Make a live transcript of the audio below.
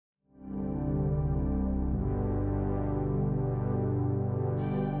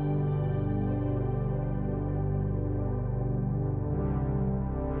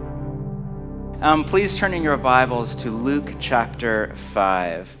Please turn in your Bibles to Luke chapter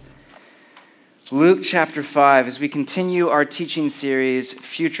 5. Luke chapter 5, as we continue our teaching series,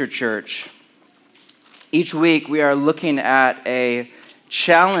 Future Church. Each week we are looking at a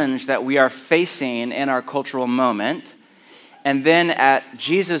challenge that we are facing in our cultural moment, and then at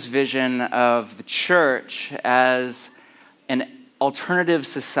Jesus' vision of the church as an alternative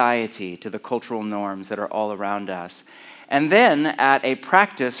society to the cultural norms that are all around us. And then at a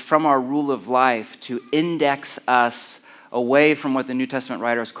practice from our rule of life to index us away from what the New Testament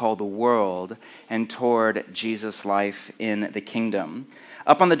writers call the world and toward Jesus' life in the kingdom.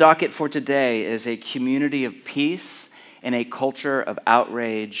 Up on the docket for today is a community of peace in a culture of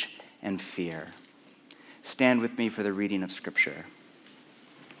outrage and fear. Stand with me for the reading of Scripture.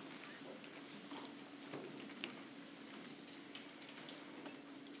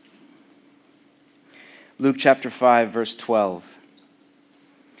 Luke chapter 5, verse 12.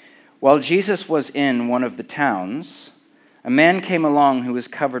 While Jesus was in one of the towns, a man came along who was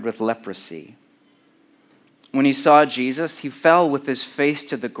covered with leprosy. When he saw Jesus, he fell with his face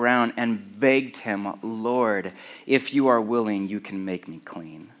to the ground and begged him, "Lord, if you are willing, you can make me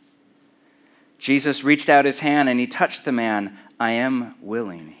clean." Jesus reached out his hand and he touched the man. "I am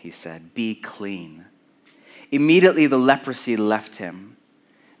willing," he said, "be clean." Immediately the leprosy left him.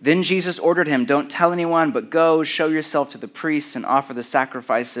 Then Jesus ordered him, "Don't tell anyone, but go, show yourself to the priests and offer the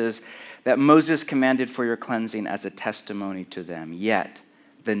sacrifices that Moses commanded for your cleansing as a testimony to them." Yet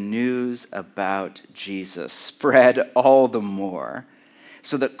the news about Jesus spread all the more,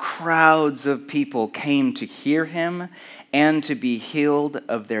 so that crowds of people came to hear him and to be healed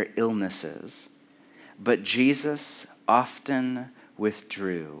of their illnesses. But Jesus often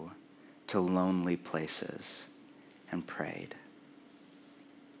withdrew to lonely places and prayed.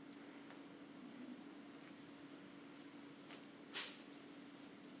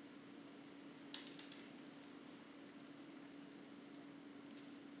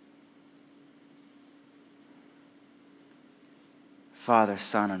 Father,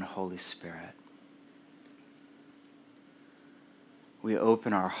 Son, and Holy Spirit, we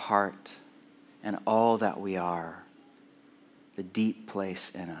open our heart and all that we are, the deep place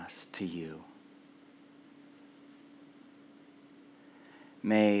in us, to you.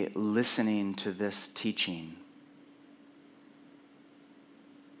 May listening to this teaching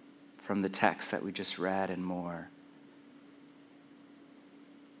from the text that we just read and more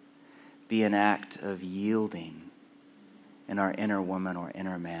be an act of yielding in our inner woman or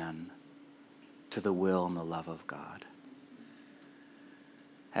inner man to the will and the love of God.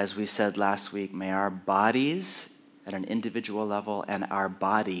 As we said last week, may our bodies at an individual level and our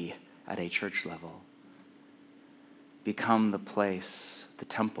body at a church level become the place, the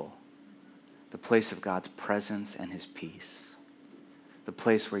temple, the place of God's presence and his peace, the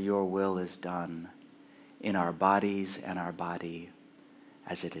place where your will is done in our bodies and our body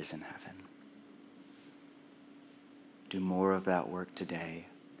as it is in heaven. Do more of that work today.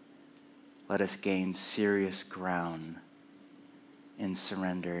 Let us gain serious ground in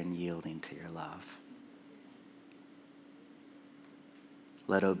surrender and yielding to your love.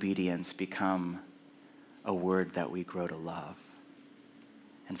 Let obedience become a word that we grow to love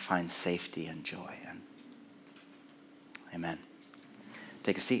and find safety and joy in. Amen.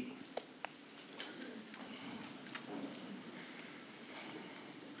 Take a seat.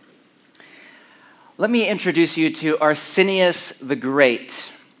 Let me introduce you to Arsenius the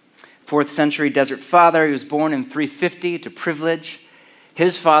Great, 4th century desert father. He was born in 350 to privilege.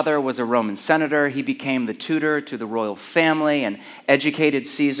 His father was a Roman senator. He became the tutor to the royal family and educated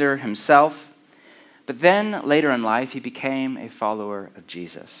Caesar himself. But then, later in life, he became a follower of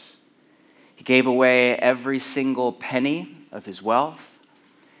Jesus. He gave away every single penny of his wealth.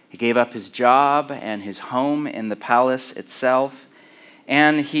 He gave up his job and his home in the palace itself.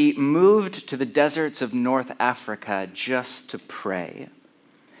 And he moved to the deserts of North Africa just to pray.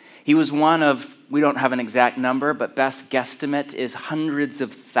 He was one of, we don't have an exact number, but best guesstimate is hundreds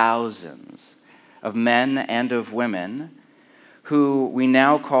of thousands of men and of women who we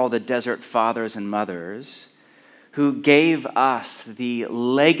now call the desert fathers and mothers, who gave us the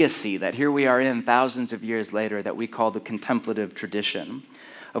legacy that here we are in thousands of years later that we call the contemplative tradition.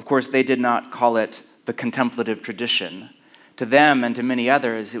 Of course, they did not call it the contemplative tradition. To them and to many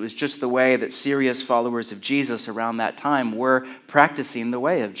others, it was just the way that serious followers of Jesus around that time were practicing the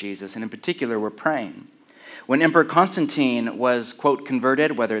way of Jesus, and in particular were praying. When Emperor Constantine was, quote,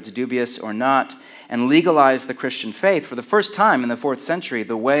 converted, whether it's dubious or not, and legalized the Christian faith, for the first time in the 4th century,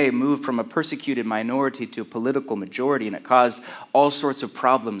 the way moved from a persecuted minority to a political majority, and it caused all sorts of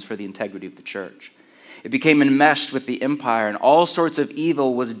problems for the integrity of the church. It became enmeshed with the empire, and all sorts of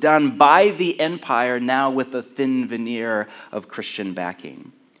evil was done by the empire, now with a thin veneer of Christian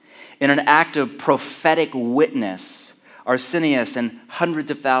backing. In an act of prophetic witness, Arsenius and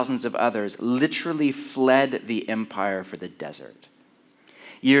hundreds of thousands of others literally fled the empire for the desert.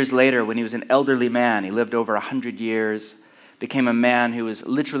 Years later, when he was an elderly man, he lived over 100 years, became a man who was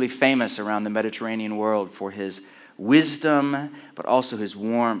literally famous around the Mediterranean world for his wisdom, but also his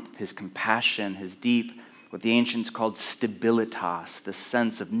warmth, his compassion, his deep, what the ancients called stabilitas, the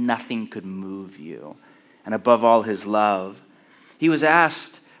sense of nothing could move you, and above all, his love. He was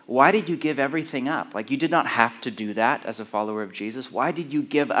asked, why did you give everything up? Like, you did not have to do that as a follower of Jesus. Why did you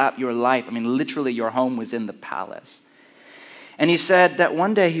give up your life? I mean, literally, your home was in the palace. And he said that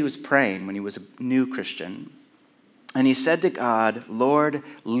one day he was praying when he was a new Christian, and he said to God, Lord,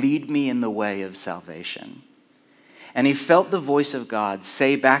 lead me in the way of salvation. And he felt the voice of God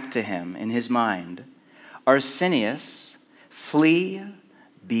say back to him in his mind, Arsenius, flee,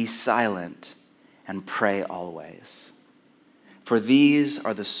 be silent, and pray always. For these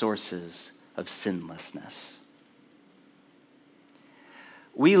are the sources of sinlessness.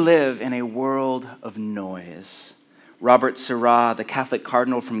 We live in a world of noise. Robert Seurat, the Catholic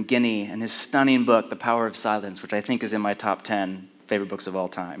cardinal from Guinea, in his stunning book, The Power of Silence, which I think is in my top 10 favorite books of all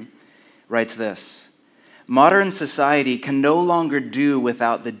time, writes this: modern society can no longer do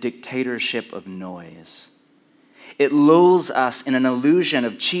without the dictatorship of noise. It lulls us in an illusion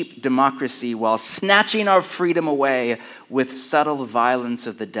of cheap democracy while snatching our freedom away with subtle violence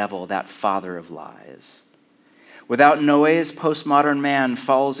of the devil, that father of lies. Without noise, postmodern man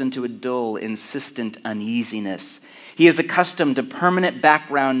falls into a dull, insistent uneasiness. He is accustomed to permanent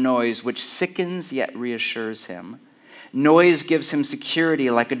background noise, which sickens yet reassures him. Noise gives him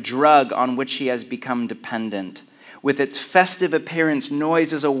security like a drug on which he has become dependent. With its festive appearance,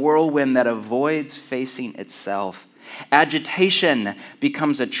 noise is a whirlwind that avoids facing itself. Agitation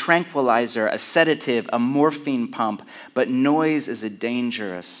becomes a tranquilizer, a sedative, a morphine pump, but noise is a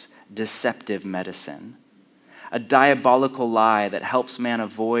dangerous, deceptive medicine. A diabolical lie that helps man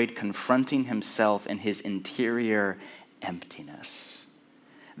avoid confronting himself in his interior emptiness.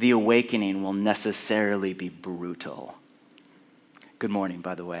 The awakening will necessarily be brutal. Good morning,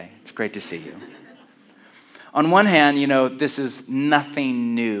 by the way. It's great to see you. On one hand, this is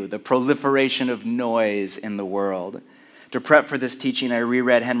nothing new, the proliferation of noise in the world. To prep for this teaching, I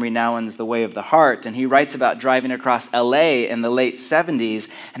reread Henry Nouwen's The Way of the Heart, and he writes about driving across LA in the late 70s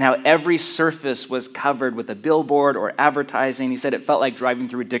and how every surface was covered with a billboard or advertising. He said it felt like driving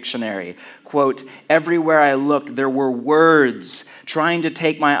through a dictionary. Quote, everywhere I looked, there were words trying to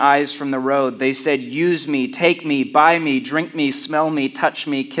take my eyes from the road. They said, use me, take me, buy me, drink me, smell me, touch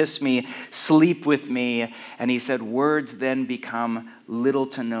me, kiss me, sleep with me. And he said, words then become little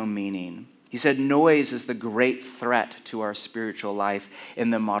to no meaning. He said noise is the great threat to our spiritual life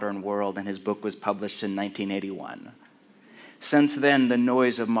in the modern world, and his book was published in 1981. Since then, the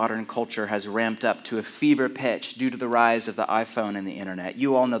noise of modern culture has ramped up to a fever pitch due to the rise of the iPhone and the internet.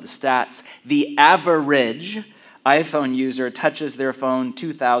 You all know the stats. The average iPhone user touches their phone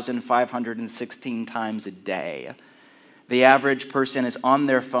 2,516 times a day. The average person is on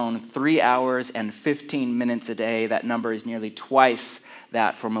their phone 3 hours and 15 minutes a day. That number is nearly twice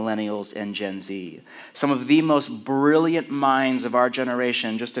that for millennials and Gen Z. Some of the most brilliant minds of our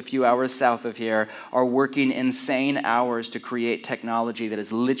generation, just a few hours south of here, are working insane hours to create technology that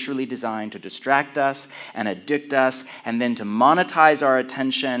is literally designed to distract us and addict us, and then to monetize our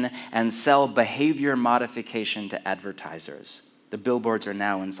attention and sell behavior modification to advertisers. The billboards are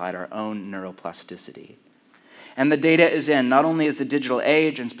now inside our own neuroplasticity. And the data is in. Not only is the digital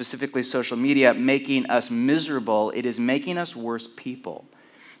age, and specifically social media, making us miserable, it is making us worse people.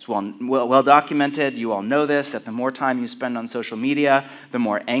 It's well documented, you all know this, that the more time you spend on social media, the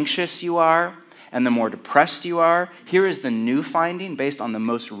more anxious you are, and the more depressed you are. Here is the new finding based on the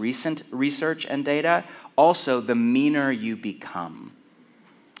most recent research and data. Also, the meaner you become.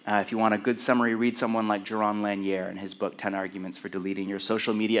 If you want a good summary, read someone like Jaron Lanier in his book, 10 Arguments for Deleting Your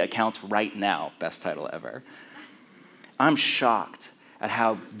Social Media Accounts Right Now. Best title ever. I'm shocked at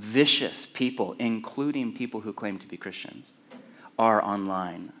how vicious people, including people who claim to be Christians, are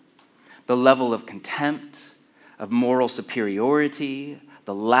online. The level of contempt, of moral superiority,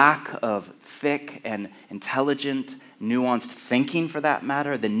 the lack of thick and intelligent, nuanced thinking for that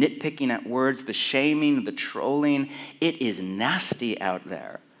matter, the nitpicking at words, the shaming, the trolling, it is nasty out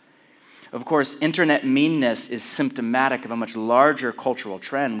there. Of course, internet meanness is symptomatic of a much larger cultural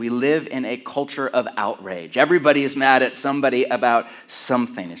trend. We live in a culture of outrage. Everybody is mad at somebody about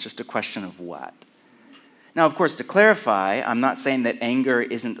something. It's just a question of what. Now, of course, to clarify, I'm not saying that anger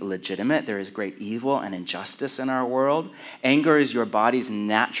isn't legitimate. There is great evil and injustice in our world. Anger is your body's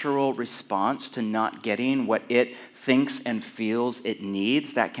natural response to not getting what it thinks and feels it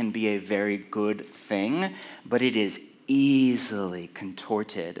needs. That can be a very good thing, but it is easily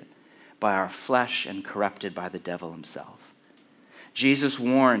contorted by our flesh and corrupted by the devil himself. Jesus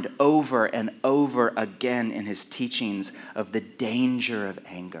warned over and over again in his teachings of the danger of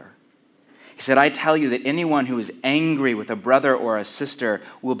anger. He said, I tell you that anyone who is angry with a brother or a sister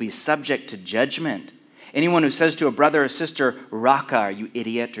will be subject to judgment. Anyone who says to a brother or sister, Raka, you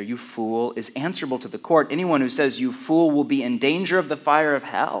idiot, or you fool, is answerable to the court. Anyone who says, you fool, will be in danger of the fire of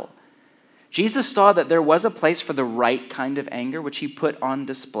hell. Jesus saw that there was a place for the right kind of anger, which he put on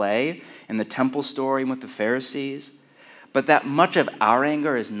display in the temple story with the Pharisees, but that much of our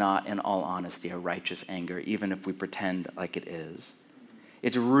anger is not, in all honesty, a righteous anger, even if we pretend like it is.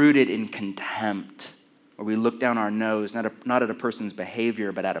 It's rooted in contempt, where we look down our nose, not at a person's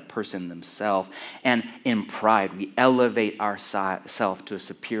behavior, but at a person themselves. And in pride, we elevate ourselves to a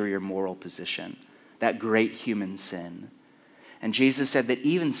superior moral position, that great human sin. And Jesus said that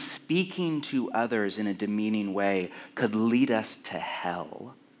even speaking to others in a demeaning way could lead us to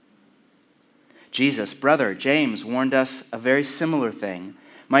hell. Jesus' brother, James, warned us a very similar thing.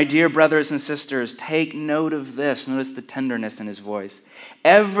 My dear brothers and sisters, take note of this. Notice the tenderness in his voice.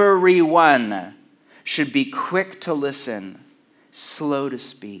 Everyone should be quick to listen, slow to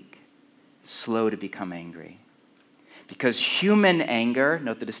speak, slow to become angry. Because human anger,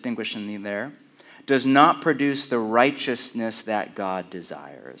 note the distinction there, does not produce the righteousness that God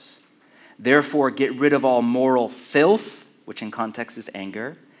desires. Therefore, get rid of all moral filth, which in context is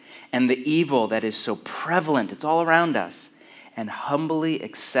anger, and the evil that is so prevalent, it's all around us, and humbly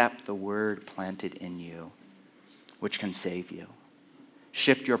accept the word planted in you, which can save you.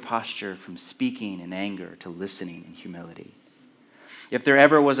 Shift your posture from speaking in anger to listening in humility. If there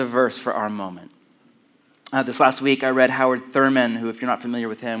ever was a verse for our moment, this last week I read Howard Thurman, who, if you're not familiar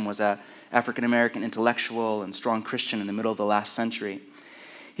with him, was an African-American intellectual and strong Christian in the middle of the last century.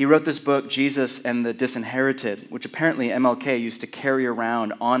 He wrote this book, Jesus and the Disinherited, which apparently MLK used to carry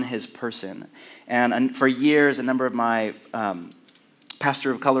around on his person. And for years, a number of my pastor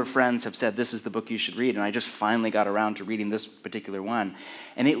of color friends have said, this is the book you should read. And I just finally got around to reading this particular one.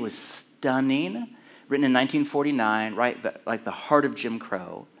 And it was stunning, written in 1949, right, like the heart of Jim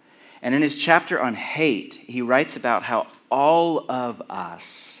Crow. And in his chapter on hate, he writes about how all of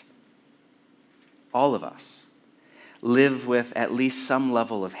us, live with at least some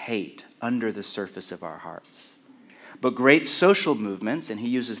level of hate under the surface of our hearts. But great social movements, and he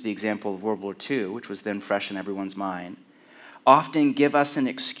uses the example of World War II, which was then fresh in everyone's mind, often give us an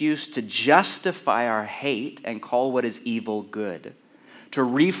excuse to justify our hate and call what is evil good, to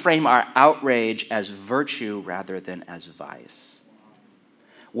reframe our outrage as virtue rather than as vice.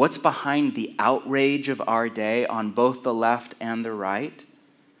 What's behind the outrage of our day on both the left and the right?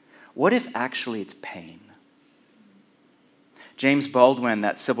 What if actually it's pain? James Baldwin,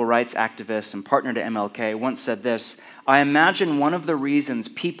 that civil rights activist and partner to MLK, once said this, I imagine one of the reasons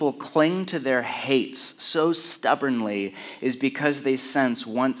people cling to their hates so stubbornly is because they sense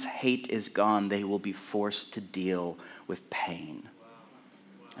once hate is gone, they will be forced to deal with pain.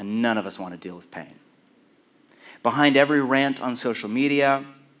 And none of us want to deal with pain. Behind every rant on social media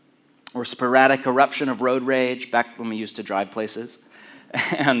or sporadic eruption of road rage, back when we used to drive places,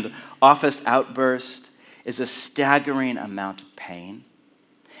 and office outburst, is a staggering amount of pain.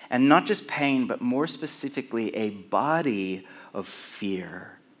 And not just pain, but more specifically, a body of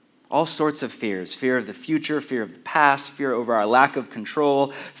fear. All sorts of fears. Fear of the future, fear of the past, fear over our lack of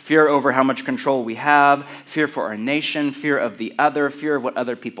control, fear over how much control we have, fear for our nation, fear of the other, fear of what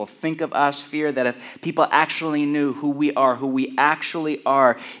other people think of us, fear that if people actually knew who we actually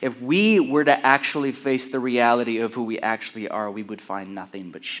are, if we were to actually face the reality of who we actually are, we would find nothing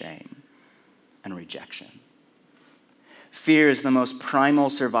but shame and rejection. Fear is the most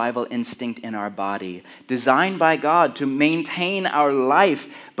primal survival instinct in our body, designed by God to maintain our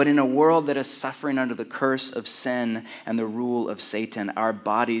life, but in a world that is suffering under the curse of sin and the rule of Satan, our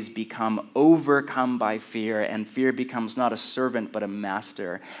bodies become overcome by fear, and fear becomes not a servant but a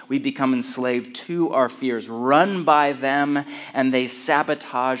master. We become enslaved to our fears, run by them, and they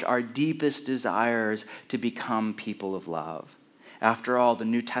sabotage our deepest desires to become people of love. After all, the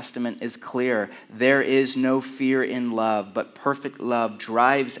New Testament is clear. There is no fear in love, but perfect love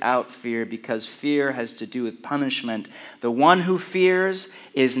drives out fear because fear has to do with punishment. The one who fears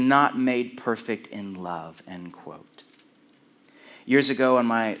is not made perfect in love, end quote. Years ago on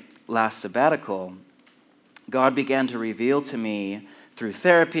my last sabbatical, God began to reveal to me through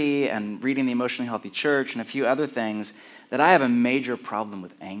therapy and reading the Emotionally Healthy Church and a few other things that I have a major problem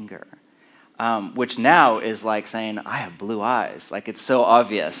with anger, which now is like saying, I have blue eyes. Like, it's so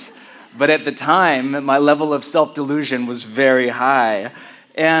obvious. But at the time, my level of self-delusion was very high.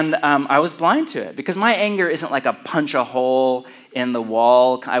 And I was blind to it because my anger isn't like a punch a hole in the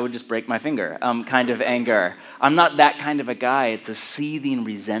wall, I would just break my finger kind of anger. I'm not that kind of a guy. It's a seething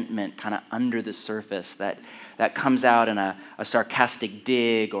resentment kind of under the surface that comes out in a sarcastic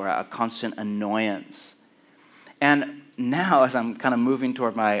dig or a constant annoyance. And now, as I'm kind of moving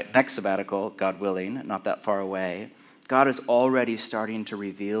toward my next sabbatical, God willing, not that far away, God is already starting to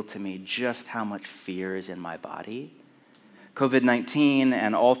reveal to me just how much fear is in my body. COVID-19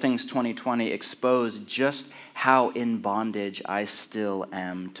 and all things 2020 expose just how in bondage I still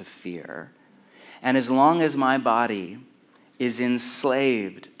am to fear. And as long as my body is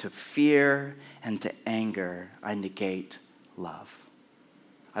enslaved to fear and to anger, I negate love.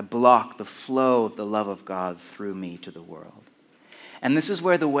 I block the flow of the love of God through me to the world. And this is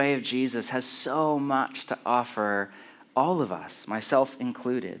where the way of Jesus has so much to offer all of us, myself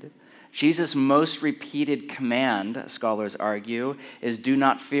included. Jesus' most repeated command, scholars argue, is do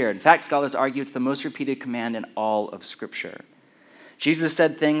not fear. In fact, scholars argue it's the most repeated command in all of Scripture. Jesus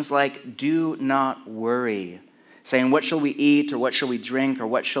said things like, do not worry, saying, what shall we eat, or what shall we drink, or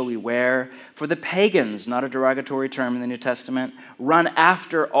what shall we wear? For the pagans, not a derogatory term in the New Testament, run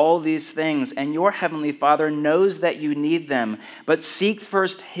after all these things, and your heavenly Father knows that you need them. But seek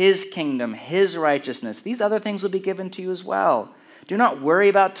first his kingdom, his righteousness. These other things will be given to you as well. Do not worry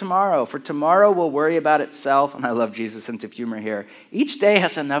about tomorrow, for tomorrow will worry about itself. And I love Jesus' sense of humor here. Each day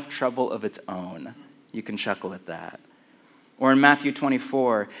has enough trouble of its own. You can chuckle at that. Or in Matthew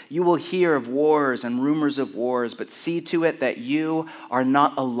 24, you will hear of wars and rumors of wars, but see to it that you are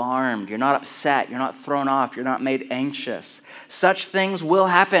not alarmed. You're not upset. You're not thrown off. You're not made anxious. Such things will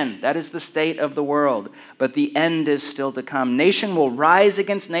happen. That is the state of the world. But the end is still to come. Nation will rise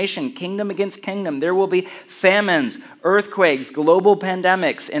against nation, kingdom against kingdom. There will be famines, earthquakes, global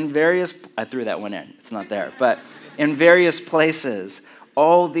pandemics in various, I threw that one in. It's not there. But in various places.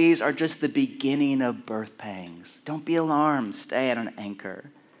 All these are just the beginning of birth pangs. Don't be alarmed. Stay at an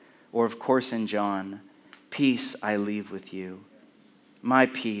anchor. Or, of course, in John, peace I leave with you. My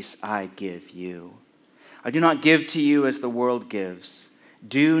peace I give you. I do not give to you as the world gives.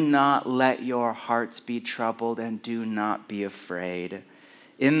 Do not let your hearts be troubled and do not be afraid.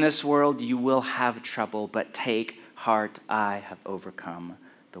 In this world you will have trouble, but take heart, I have overcome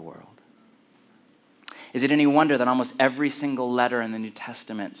the world. Is it any wonder that almost every single letter in the New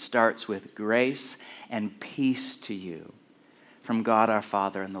Testament starts with grace and peace to you from God our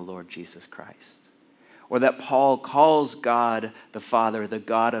Father and the Lord Jesus Christ? Or that Paul calls God the Father the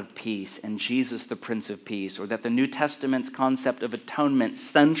God of peace and Jesus the Prince of Peace? Or that the New Testament's concept of atonement,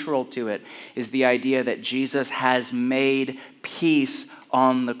 central to it, is the idea that Jesus has made peace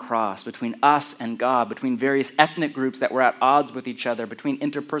on the cross between us and God, between various ethnic groups that were at odds with each other, between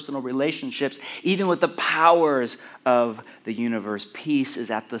interpersonal relationships, even with the powers of the universe. Peace is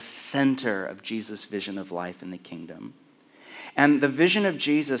at the center of Jesus' vision of life in the kingdom. And the vision of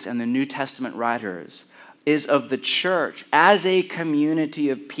Jesus and the New Testament writers is of the church as a community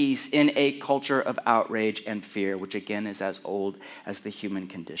of peace in a culture of outrage and fear, which again is as old as the human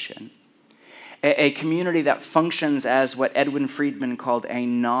condition. A community that functions as what Edwin Friedman called a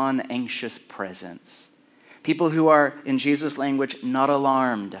non-anxious presence. People who are, in Jesus' language, not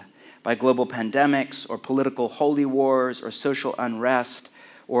alarmed by global pandemics or political holy wars or social unrest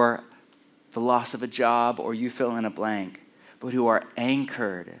or the loss of a job or you fill in a blank, but who are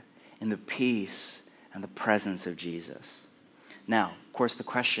anchored in the peace and the presence of Jesus. Now, of course, the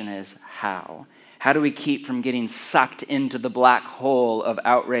question is how? How do we keep from getting sucked into the black hole of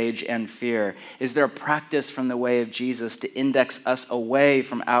outrage and fear? Is there a practice from the way of Jesus to index us away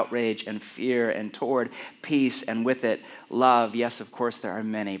from outrage and fear and toward peace and with it love? Yes, of course, there are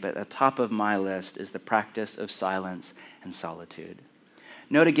many, but at the top of my list is the practice of silence and solitude.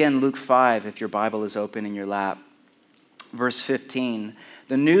 Note again Luke 5, if your Bible is open in your lap. Verse 15,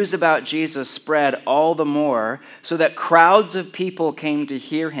 the news about Jesus spread all the more so that crowds of people came to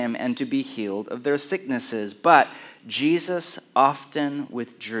hear him and to be healed of their sicknesses. But Jesus often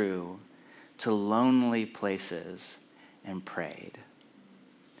withdrew to lonely places and prayed.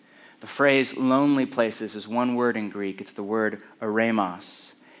 The phrase lonely places is one word in Greek. It's the word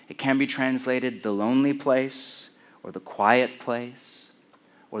eremos. It can be translated the lonely place or the quiet place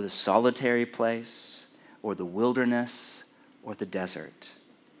or the solitary place or the wilderness or the desert.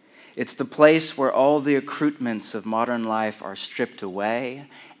 It's the place where all the accoutrements of modern life are stripped away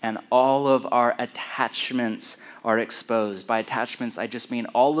and all of our attachments are exposed. By attachments, I just mean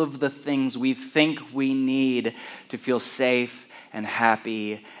all of the things we think we need to feel safe and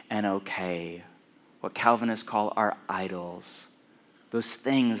happy and okay. What Calvinists call our idols. Those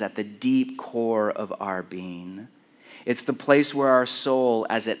things at the deep core of our being. It's the place where our soul,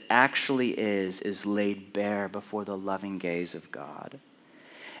 as it actually is laid bare before the loving gaze of God.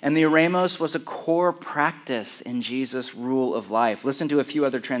 And the eremos was a core practice in Jesus' rule of life. Listen to a few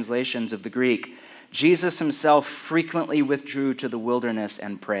other translations of the Greek. Jesus himself frequently withdrew to the wilderness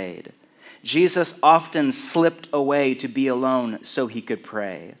and prayed. Jesus often slipped away to be alone so he could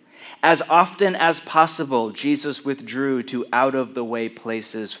pray. As often as possible, Jesus withdrew to out-of-the-way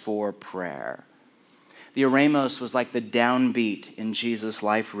places for prayer. The eremos was like the downbeat in Jesus'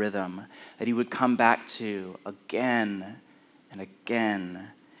 life rhythm that he would come back to again and again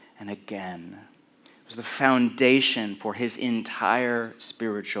and again. It was the foundation for his entire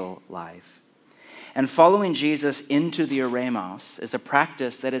spiritual life. And following Jesus into the eremos is a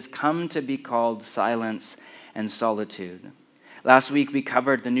practice that has come to be called silence and solitude. Last week, we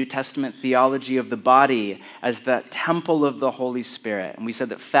covered the New Testament theology of the body as the temple of the Holy Spirit. And we said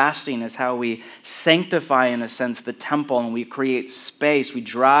that fasting is how we sanctify, in a sense, the temple, and we create space. We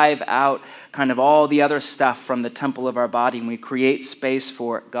drive out kind of all the other stuff from the temple of our body, and we create space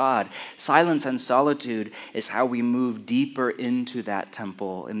for God. Silence and solitude is how we move deeper into that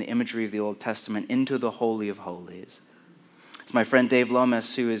temple, in the imagery of the Old Testament, into the Holy of Holies. As my friend Dave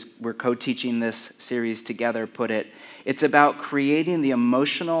Lomas, we're co-teaching this series together, put it, it's about creating the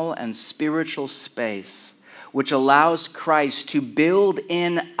emotional and spiritual space which allows Christ to build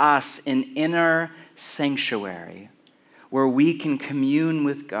in us an inner sanctuary where we can commune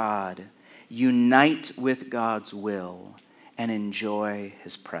with God, unite with God's will, and enjoy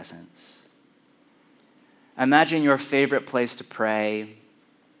his presence. Imagine your favorite place to pray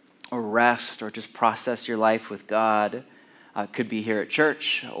or rest or just process your life with God. It could be here at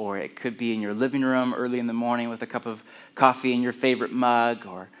church, or it could be in your living room early in the morning with a cup of coffee in your favorite mug,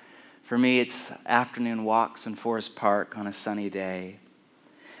 or for me, it's afternoon walks in Forest Park on a sunny day.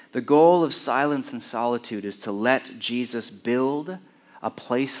 The goal of silence and solitude is to let Jesus build a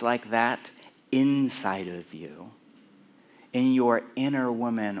place like that inside of you, in your inner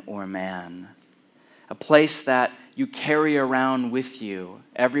woman or man, a place that you carry around with you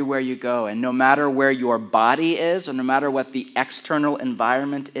everywhere you go. And no matter where your body is, or no matter what the external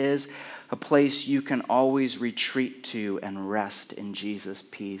environment is, a place you can always retreat to and rest in Jesus'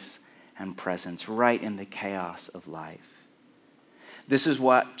 peace and presence, right in the chaos of life. This is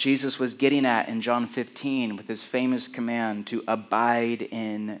what Jesus was getting at in John 15 with his famous command to abide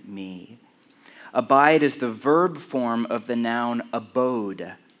in me. Abide is the verb form of the noun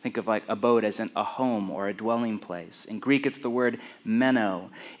abode. Think of like abode as in a home or a dwelling place. In Greek, it's the word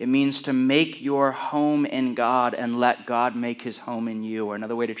meno. It means to make your home in God and let God make his home in you. Or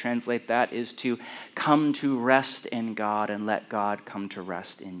another way to translate that is to come to rest in God and let God come to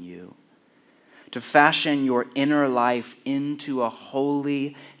rest in you. To fashion your inner life into a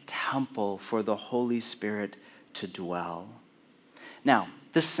holy temple for the Holy Spirit to dwell. Now,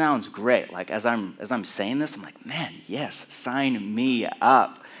 this sounds great. Like as I'm saying this, I'm like, man, yes, sign me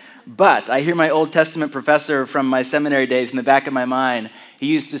up. But I hear my Old Testament professor from my seminary days in the back of my mind. He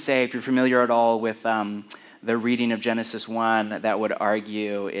used to say, if you're familiar at all with the reading of Genesis 1 that would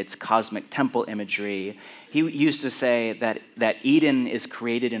argue its cosmic temple imagery, he used to say that Eden is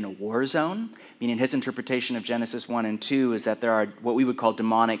created in a war zone, meaning his interpretation of Genesis 1 and 2 is that there are what we would call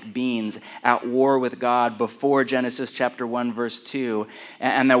demonic beings at war with God before Genesis chapter 1, verse 2,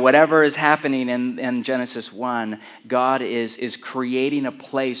 and that whatever is happening in Genesis 1, God is creating a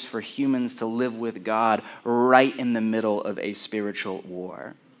place for humans to live with God right in the middle of a spiritual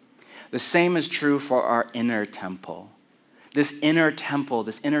war. The same is true for our inner temple. This inner temple,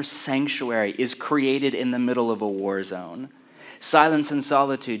 this inner sanctuary is created in the middle of a war zone. Silence and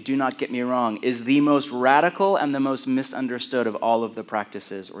solitude, do not get me wrong, is the most radical and the most misunderstood of all of the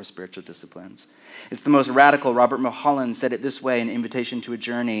practices or spiritual disciplines. It's the most radical. Robert Mulholland said it this way in Invitation to a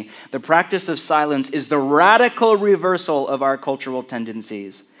Journey. The practice of silence is the radical reversal of our cultural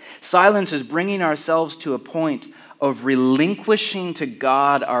tendencies. Silence is bringing ourselves to a point of relinquishing to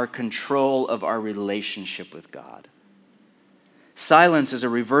God our control of our relationship with God. Silence is a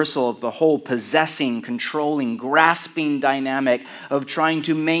reversal of the whole possessing, controlling, grasping dynamic of trying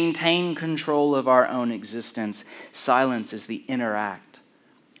to maintain control of our own existence. Silence is the inner act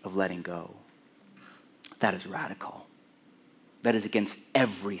of letting go. That is radical. That is against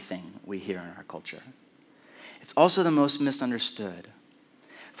everything we hear in our culture. It's also the most misunderstood.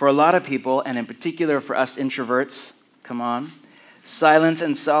 For a lot of people, and in particular for us introverts, come on, Silence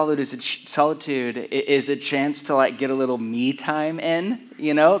and solitude is a chance to like get a little me time in,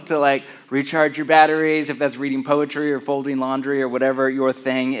 to like recharge your batteries, if that's reading poetry or folding laundry or whatever your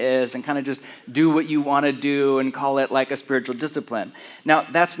thing is, and kind of just do what you want to do and call it like a spiritual discipline. Now,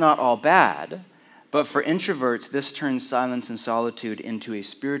 that's not all bad, but for introverts, this turns silence and solitude into a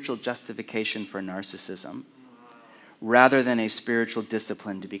spiritual justification for narcissism rather than a spiritual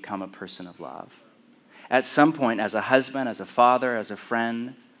discipline to become a person of love. At some point, as a husband, as a father, as a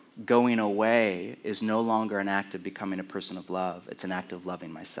friend, going away is no longer an act of becoming a person of love. It's an act of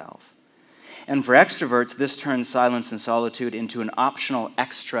loving myself. And for extroverts, this turns silence and solitude into an optional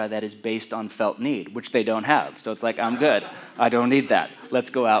extra that is based on felt need, which they don't have. So it's like, I'm good. I don't need that. Let's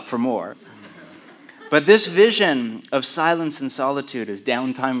go out for more. But this vision of silence and solitude as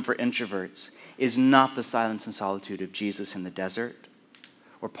downtime for introverts is not the silence and solitude of Jesus in the desert,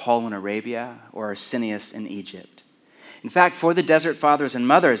 or Paul in Arabia, or Arsenius in Egypt. In fact, for the desert fathers and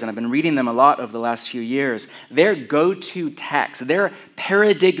mothers, and I've been reading them a lot over the last few years, their go-to text, their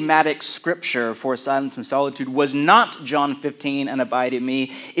paradigmatic scripture for silence and solitude was not John 15 and abide in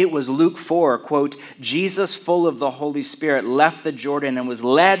me. It was Luke 4, quote, Jesus, full of the Holy Spirit, left the Jordan and was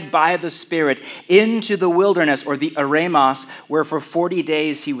led by the Spirit into the wilderness, or the eremos, where for 40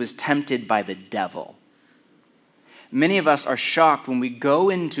 days he was tempted by the devil. Many of us are shocked when we go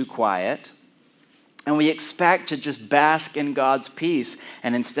into quiet and we expect to just bask in God's peace,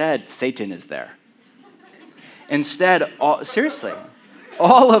 and instead, Satan is there. Instead, seriously,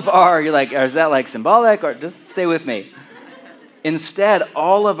 all of our, you're like, is that like symbolic, or just stay with me. Instead,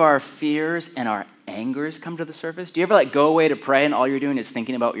 all of our fears and our angers come to the surface. Do you ever like go away to pray and all you're doing is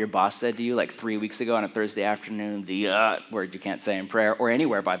thinking about what your boss said to you like 3 weeks ago on a Thursday afternoon, the word you can't say in prayer, or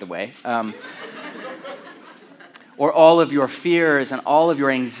anywhere, by the way. Or all of your fears and all of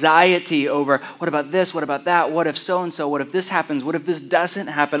your anxiety over, what about this, what about that, what if so-and-so, what if this happens, what if this doesn't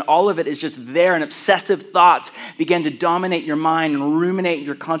happen, all of it is just there, and obsessive thoughts begin to dominate your mind and ruminate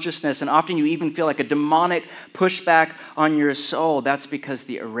your consciousness, and often you even feel like a demonic pushback on your soul. That's because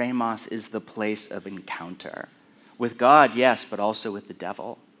the eremos is the place of encounter. With God, yes, but also with the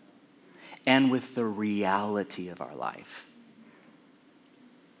devil and with the reality of our life.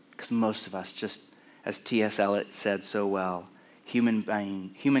 Because most of us just, as T.S. Eliot said so well,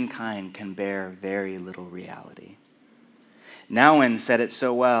 humankind can bear very little reality. Nouwen said it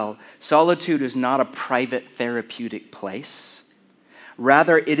so well, solitude is not a private therapeutic place.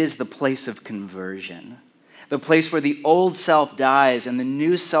 Rather, it is the place of conversion, the place where the old self dies and the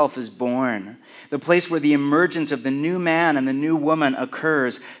new self is born, the place where the emergence of the new man and the new woman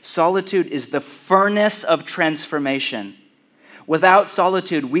occurs. Solitude is the furnace of transformation. Without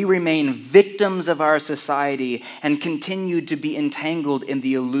solitude, we remain victims of our society and continue to be entangled in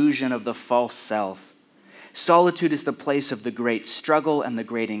the illusion of the false self. Solitude is the place of the great struggle and the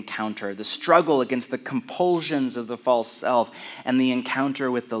great encounter, the struggle against the compulsions of the false self and the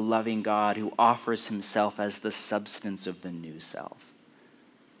encounter with the loving God who offers himself as the substance of the new self.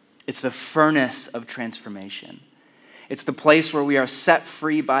 It's the furnace of transformation. It's the place where we are set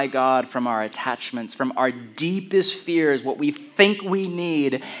free by God from our attachments, from our deepest fears, what we think we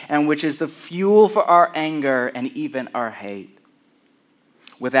need, and which is the fuel for our anger and even our hate.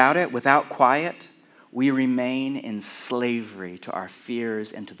 Without it, without quiet, we remain in slavery to our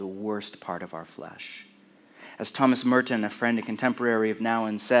fears and to the worst part of our flesh. As Thomas Merton, a friend and contemporary of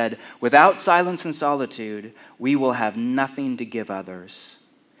Nouwen, said, without silence and solitude, we will have nothing to give others.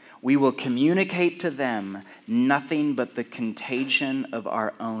 We will communicate to them nothing but the contagion of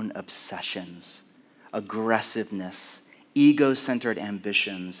our own obsessions, aggressiveness, ego-centered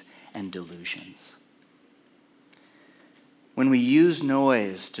ambitions, and delusions. When we use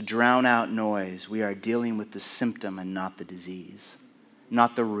noise to drown out noise, we are dealing with the symptom and not the disease,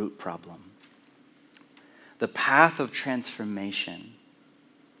 not the root problem. The path of transformation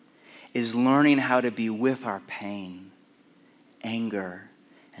is learning how to be with our pain, anger,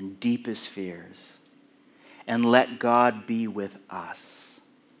 and deepest fears, and let God be with us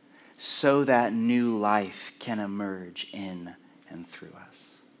so that new life can emerge in and through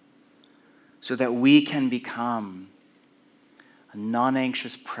us, so that we can become a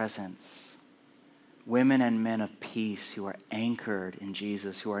non-anxious presence, women and men of peace who are anchored in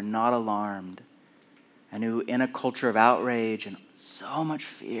Jesus, who are not alarmed, and who, in a culture of outrage and so much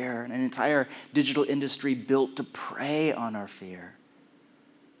fear, and an entire digital industry built to prey on our fear,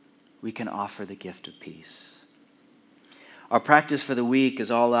 we can offer the gift of peace. Our practice for the week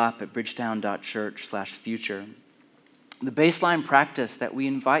is all up at bridgetown.church/future. The baseline practice that we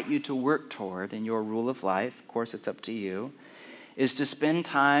invite you to work toward in your rule of life, of course it's up to you, is to spend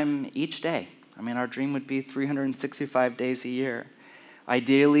time each day I mean, our dream would be 365 days a year.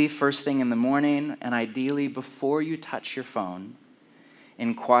 Ideally, first thing in the morning, and ideally before you touch your phone,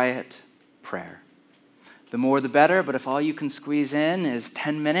 in quiet prayer. The more the better, but if all you can squeeze in is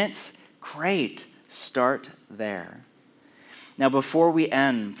 10 minutes, great. Start there. Now, before we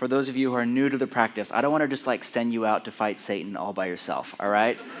end, for those of you who are new to the practice, I don't want to just send you out to fight Satan all by yourself, all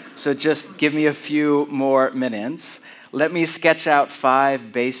right? So just give me a few more minutes. Let me sketch out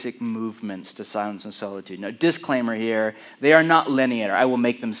 5 basic movements to silence and solitude. Now, disclaimer here, they are not linear. I will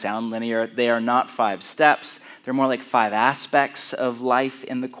make them sound linear. They are not 5 steps. They're more like 5 aspects of life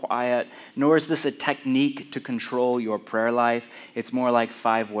in the quiet, nor is this a technique to control your prayer life. It's more like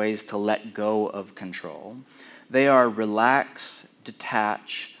 5 ways to let go of control. They are relax,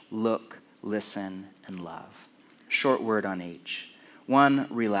 detach, look, listen, and love. Short word on each. 1,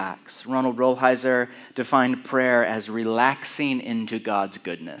 relax. Ronald Rolheiser defined prayer as relaxing into God's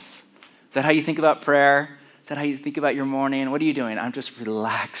goodness. Is that how you think about prayer? Is that how you think about your morning? What are you doing? I'm just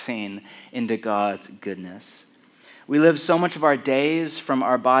relaxing into God's goodness. We live so much of our days from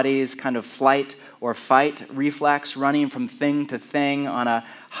our body's kind of flight or fight reflex, running from thing to thing on a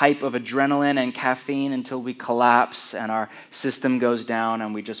hype of adrenaline and caffeine until we collapse and our system goes down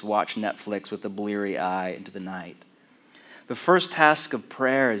and we just watch Netflix with a bleary eye into the night. The first task of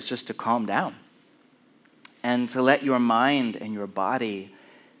prayer is just to calm down and to let your mind and your body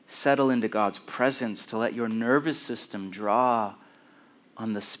settle into God's presence, to let your nervous system draw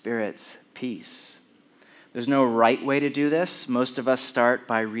on the Spirit's peace. There's no right way to do this. Most of us start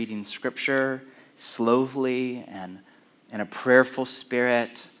by reading Scripture slowly and in a prayerful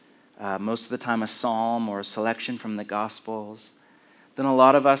spirit, most of the time a psalm or a selection from the Gospels. Then a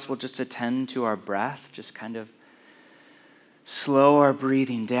lot of us will just attend to our breath, just kind of slow our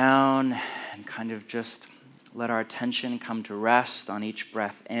breathing down and kind of just let our attention come to rest on each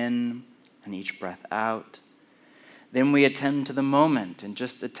breath in and each breath out. Then we attend to the moment and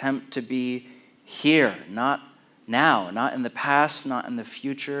just attempt to be here, not now, not in the past, not in the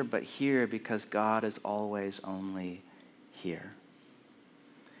future, but here because God is always only here.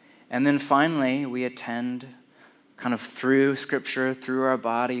 And then finally, we attend kind of through Scripture, through our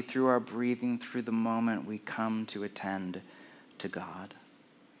body, through our breathing, through the moment, we come to attend to God.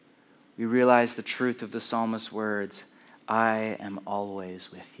 We realize the truth of the psalmist's words, I am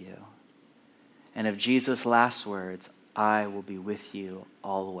always with you. And of Jesus' last words, I will be with you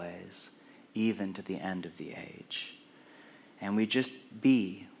always, even to the end of the age. And we just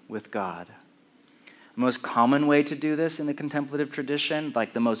be with God. The most common way to do this in the contemplative tradition,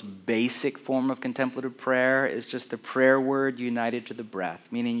 like the most basic form of contemplative prayer, is just the prayer word united to the breath,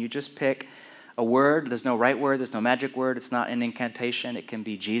 meaning you just pick a word. There's no right word. There's no magic word. It's not an incantation. It can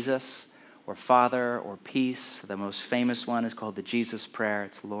be Jesus or Father or peace. The most famous one is called the Jesus Prayer.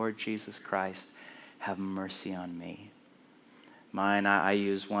 It's Lord Jesus Christ, have mercy on me. Mine, I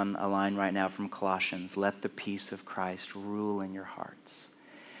use a line right now from Colossians. Let the peace of Christ rule in your hearts.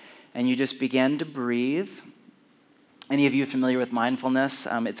 And you just begin to breathe. Any of you familiar with mindfulness?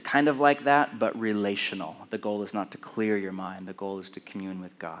 It's kind of like that, but relational. The goal is not to clear your mind. The goal is to commune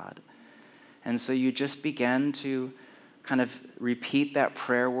with God. And so you just begin to kind of repeat that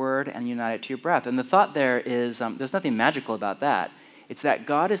prayer word and unite it to your breath. And the thought there is, there's nothing magical about that. It's that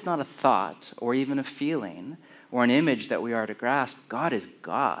God is not a thought or even a feeling or an image that we are to grasp. God is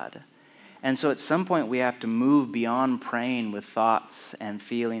God. And so at some point we have to move beyond praying with thoughts and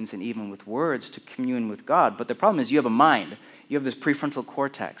feelings and even with words to commune with God. But the problem is you have a mind. You have this prefrontal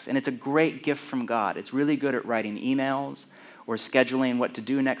cortex, and it's a great gift from God. It's really good at writing emails or scheduling what to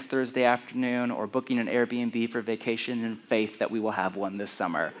do next Thursday afternoon or booking an Airbnb for vacation in faith that we will have one this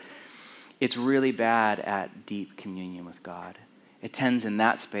summer. It's really bad at deep communion with God. It tends in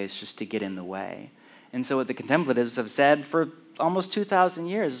that space just to get in the way. And so what the contemplatives have said for almost 2,000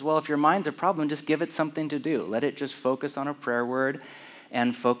 years is, well, if your mind's a problem, just give it something to do. Let it just focus on a prayer word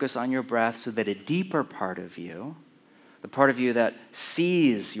and focus on your breath so that a deeper part of you, the part of you that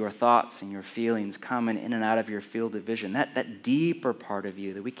sees your thoughts and your feelings coming in and out of your field of vision, that deeper part of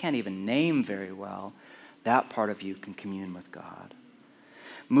you that we can't even name very well, that part of you can commune with God.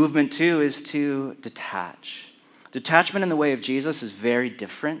 Movement 2 is to detach. Detachment in the way of Jesus is very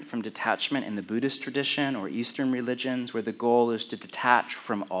different from detachment in the Buddhist tradition or Eastern religions, where the goal is to detach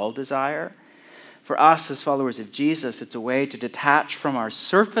from all desire. For us as followers of Jesus, it's a way to detach from our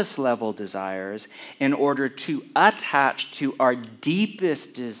surface level desires in order to attach to our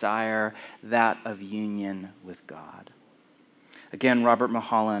deepest desire, that of union with God. Again, Robert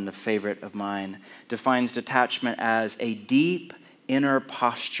Mulholland, a favorite of mine, defines detachment as a deep inner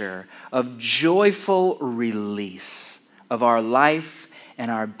posture of joyful release of our life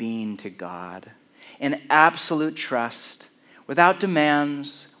and our being to God. in absolute trust, without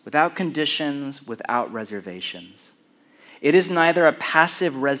demands, without conditions, without reservations. It is neither a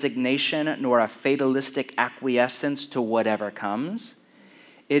passive resignation nor a fatalistic acquiescence to whatever comes.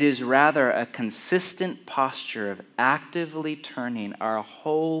 It is rather a consistent posture of actively turning our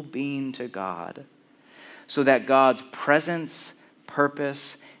whole being to God so that God's presence,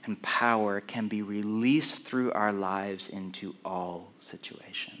 purpose, and power can be released through our lives into all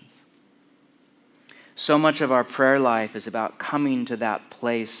situations. So much of our prayer life is about coming to that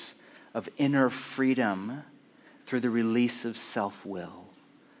place of inner freedom through the release of self-will.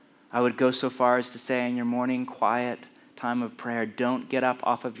 I would go so far as to say in your morning quiet time of prayer, don't get up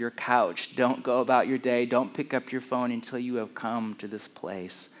off of your couch, don't go about your day, don't pick up your phone until you have come to this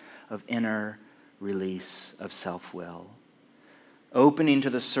place of inner release of self-will. Opening to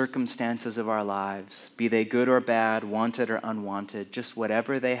the circumstances of our lives, be they good or bad, wanted or unwanted, just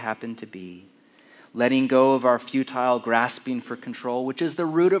whatever they happen to be. Letting go of our futile grasping for control, which is the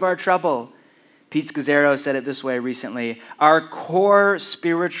root of our trouble. Pete Scazzero said it this way recently: our core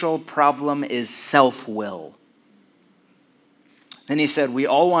spiritual problem is self-will. Then he said, we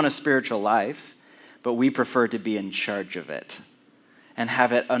all want a spiritual life, but we prefer to be in charge of it and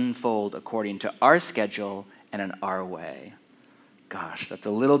have it unfold according to our schedule and in our way. Gosh, that's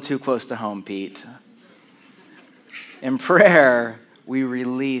a little too close to home, Pete. In prayer, we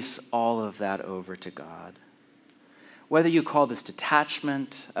release all of that over to God. Whether you call this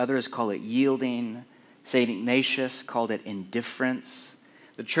detachment, others call it yielding. St. Ignatius called it indifference.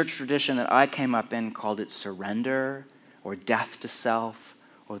 The church tradition that I came up in called it surrender or death to self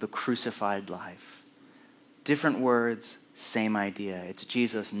or the crucified life. Different words, same idea. It's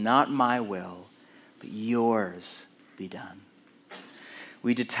Jesus, not my will, but yours be done.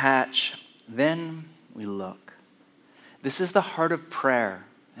 We detach, then we look. This is the heart of prayer.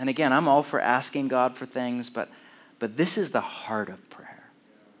 And again, I'm all for asking God for things, but this is the heart of prayer.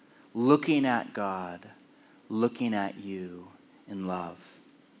 Looking at God, looking at you in love.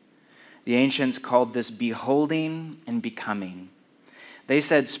 The ancients called this beholding and becoming. They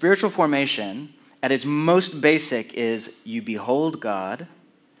said spiritual formation, at its most basic, is you behold God,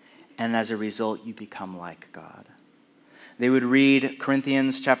 and as a result, you become like God. They would read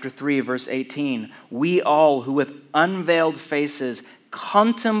Corinthians chapter 3, verse 18. We all who with unveiled faces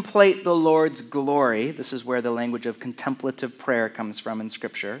contemplate the Lord's glory, this is where the language of contemplative prayer comes from in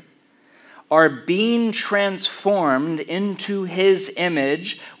Scripture, are being transformed into his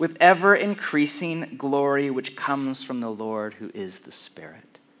image with ever-increasing glory which comes from the Lord who is the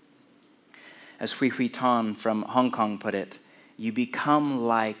Spirit. As Hui Hui Tan from Hong Kong put it, you become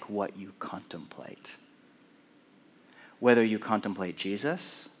like what you contemplate. Whether you contemplate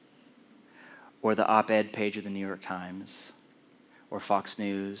Jesus or the op-ed page of the New York Times, or Fox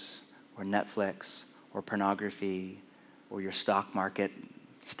News, or Netflix, or pornography, or your stock market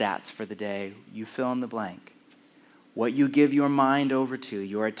stats for the day, you fill in the blank. What you give your mind over to,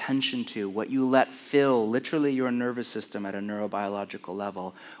 your attention to, what you let fill, literally your nervous system at a neurobiological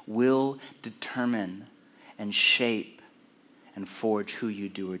level, will determine and shape and forge who you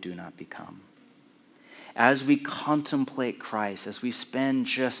do or do not become. As we contemplate Christ, as we spend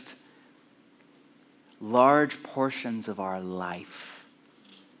just large portions of our life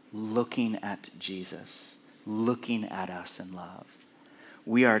looking at Jesus, looking at us in love,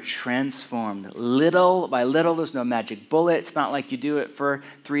 we are transformed little by little. There's no magic bullet. It's not like you do it for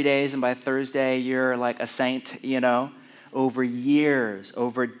 3 days and by Thursday you're like a saint, Over years,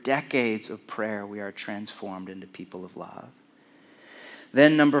 over decades of prayer, we are transformed into people of love.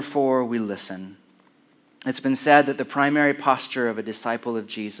 Then number 4, we listen. It's been said that the primary posture of a disciple of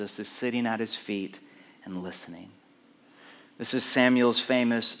Jesus is sitting at his feet and listening. This is Samuel's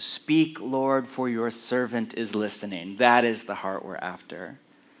famous, "Speak, Lord, for your servant is listening." That is the heart we're after.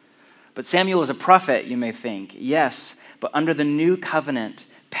 But Samuel was a prophet, you may think. Yes, but under the new covenant,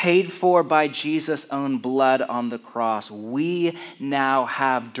 paid for by Jesus' own blood on the cross, we now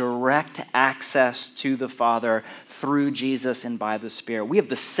have direct access to the Father through Jesus and by the Spirit. We have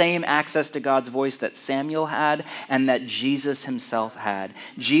the same access to God's voice that Samuel had and that Jesus himself had.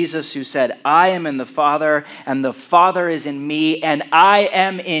 Jesus who said, "I am in the Father, and the Father is in me, and I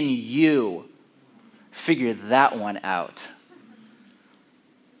am in you." Figure that one out.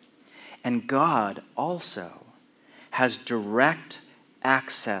 And God also has direct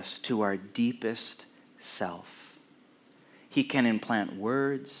access to our deepest self. He can implant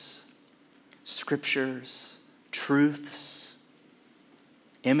words, scriptures, truths,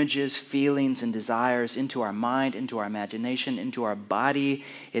 images, feelings, and desires into our mind, into our imagination, into our body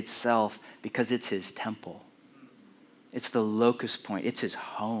itself, because it's his temple. It's the locus point. It's his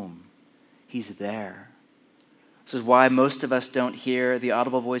home. He's there. This is why most of us don't hear the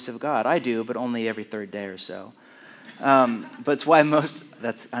audible voice of God. I do, but only every third day or so. But it's why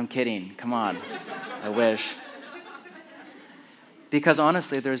I'm kidding. Come on. I wish. Because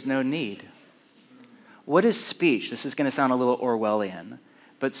honestly, there's no need. What is speech? This is going to sound a little Orwellian,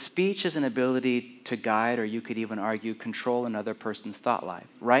 but speech is an ability to guide, or you could even argue, control another person's thought life.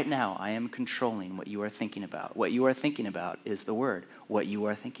 Right now, I am controlling what you are thinking about. What you are thinking about is the word, what you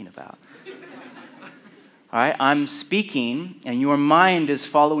are thinking about. All right, I'm speaking, and your mind is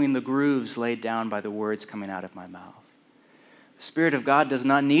following the grooves laid down by the words coming out of my mouth. The Spirit of God does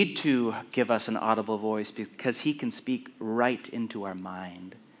not need to give us an audible voice because he can speak right into our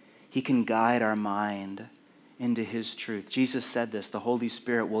mind. He can guide our mind into his truth. Jesus said this, the Holy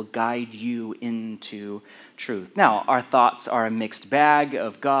Spirit will guide you into truth. Now, our thoughts are a mixed bag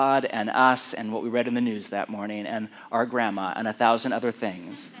of God and us and what we read in the news that morning and our grandma and 1,000 other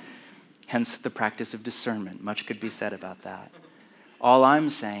things. Hence the practice of discernment. Much could be said about that. All I'm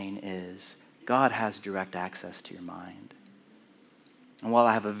saying is God has direct access to your mind. And while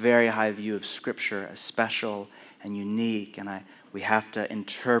I have a very high view of Scripture as special and unique, and we have to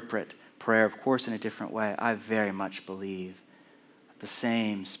interpret prayer, of course, in a different way, I very much believe that the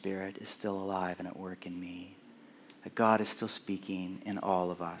same Spirit is still alive and at work in me, that God is still speaking in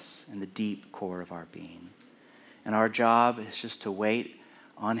all of us, in the deep core of our being. And our job is just to wait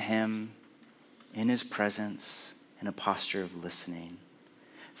on him in his presence in a posture of listening.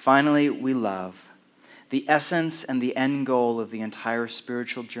 Finally, we love. The essence and the end goal of the entire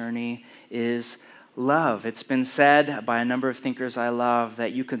spiritual journey is love. It's been said by a number of thinkers I love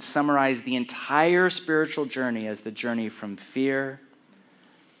that you could summarize the entire spiritual journey as the journey from fear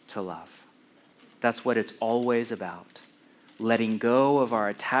to love. That's what it's always about. Letting go of our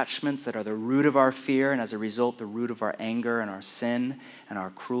attachments that are the root of our fear, and as a result, the root of our anger and our sin and our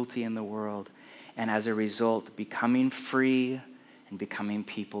cruelty in the world. And as a result, becoming free and becoming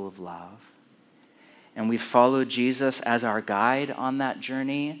people of love. And we follow Jesus as our guide on that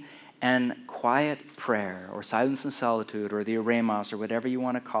journey, and quiet prayer or silence and solitude or the eremos or whatever you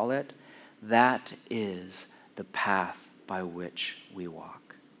want to call it, that is the path by which we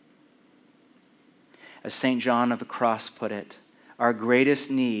walk. As St. John of the Cross put it, our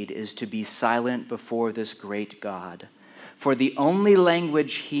greatest need is to be silent before this great God, for the only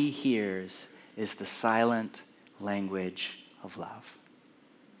language he hears is the silent language of love.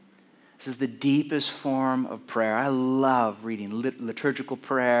 This is the deepest form of prayer. I love reading liturgical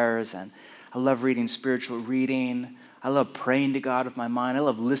prayers, and I love reading spiritual reading. I love praying to God with my mind. I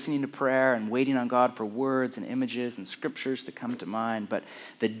love listening to prayer and waiting on God for words and images and scriptures to come to mind. But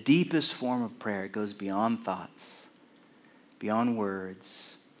the deepest form of prayer goes beyond thoughts, beyond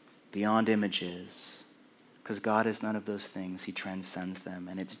words, beyond images, because God is none of those things. He transcends them.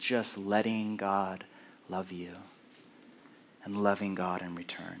 And it's just letting God love you and loving God in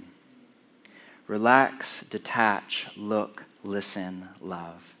return. Relax, detach, look, listen,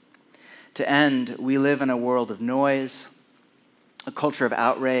 love. To end, we live in a world of noise, a culture of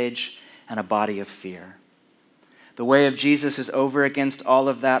outrage, and a body of fear. The way of Jesus is over against all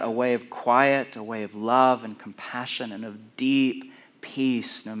of that, a way of quiet, a way of love and compassion, and of deep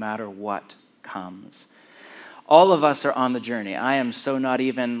peace no matter what comes. All of us are on the journey. I am so not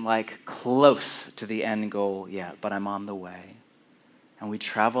even close to the end goal yet, but I'm on the way. And we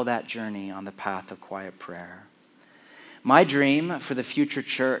travel that journey on the path of quiet prayer. My dream for the future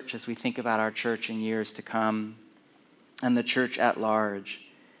church, as we think about our church in years to come, and the church at large,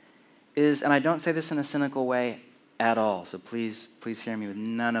 is, and I don't say this in a cynical way at all, so please hear me with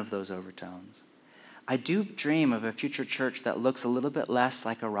none of those overtones. I do dream of a future church that looks a little bit less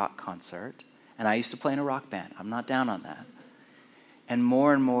like a rock concert, and I used to play in a rock band. I'm not down on that. And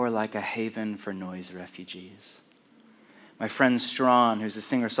more like a haven for noise refugees. My friend Strawn, who's a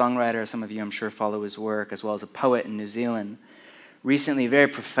singer-songwriter, some of you I'm sure follow his work, as well as a poet in New Zealand, recently, very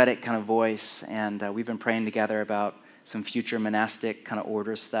prophetic kind of voice, and we've been praying together about some future monastic kind of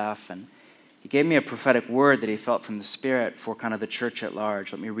order stuff, and he gave me a prophetic word that he felt from the Spirit for kind of the church at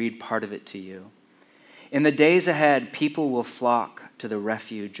large. Let me read part of it to you. In the days ahead, people will flock to the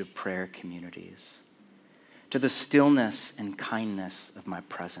refuge of prayer communities, to the stillness and kindness of my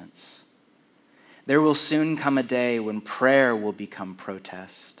presence. There will soon come a day when prayer will become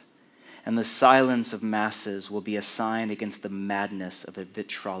protest, and the silence of masses will be a sign against the madness of a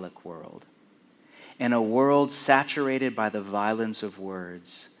vitriolic world. In a world saturated by the violence of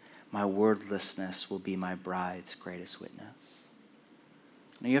words, my wordlessness will be my bride's greatest witness.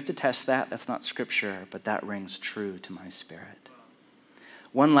 Now you have to test that. That's not scripture, but that rings true to my spirit.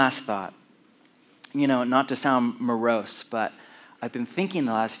 One last thought. Not to sound morose, but I've been thinking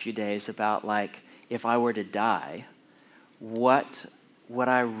the last few days about, like, if I were to die, what would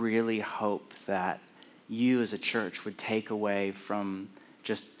I really hope that you as a church would take away from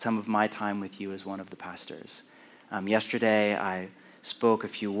just some of my time with you as one of the pastors. Yesterday, I spoke a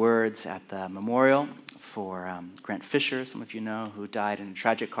few words at the memorial for Grant Fisher, some of you know, who died in a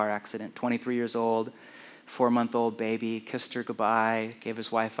tragic car accident, 23 years old, 4-month-old baby, kissed her goodbye, gave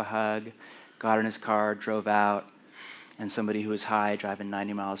his wife a hug, got in his car, drove out, and somebody who was high, driving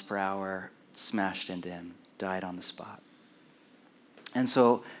 90 miles per hour, smashed into him, died on the spot. And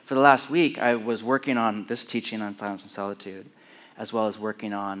so for the last week, I was working on this teaching on silence and solitude, as well as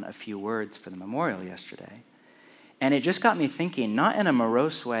working on a few words for the memorial yesterday. And it just got me thinking, not in a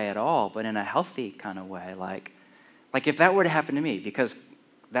morose way at all, but in a healthy kind of way, like if that were to happen to me, because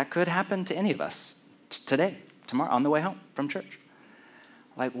that could happen to any of us today, tomorrow, on the way home from church.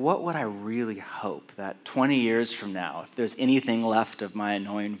 Like, what would I really hope that 20 years from now, if there's anything left of my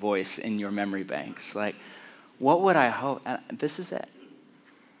annoying voice in your memory banks, like, what would I hope? And this is it.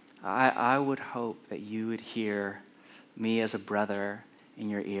 I would hope that you would hear me as a brother in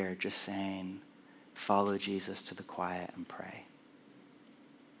your ear just saying, follow Jesus to the quiet and pray.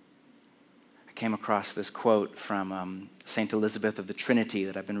 I came across this quote from St. Elizabeth of the Trinity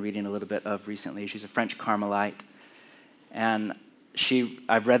that I've been reading a little bit of recently. She's a French Carmelite. And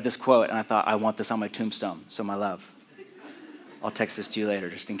I've read this quote and I thought, I want this on my tombstone, so my love. I'll text this to you later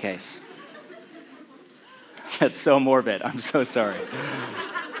just in case. That's so morbid. I'm so sorry.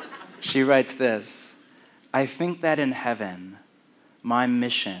 She writes this: I think that in heaven, my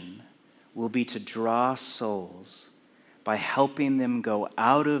mission will be to draw souls by helping them go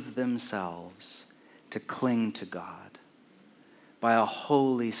out of themselves to cling to God by a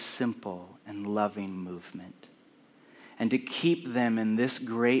holy, simple, and loving movement, and to keep them in this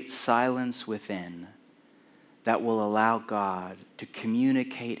great silence within that will allow God to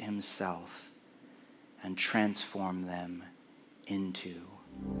communicate himself and transform them into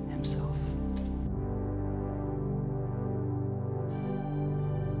himself.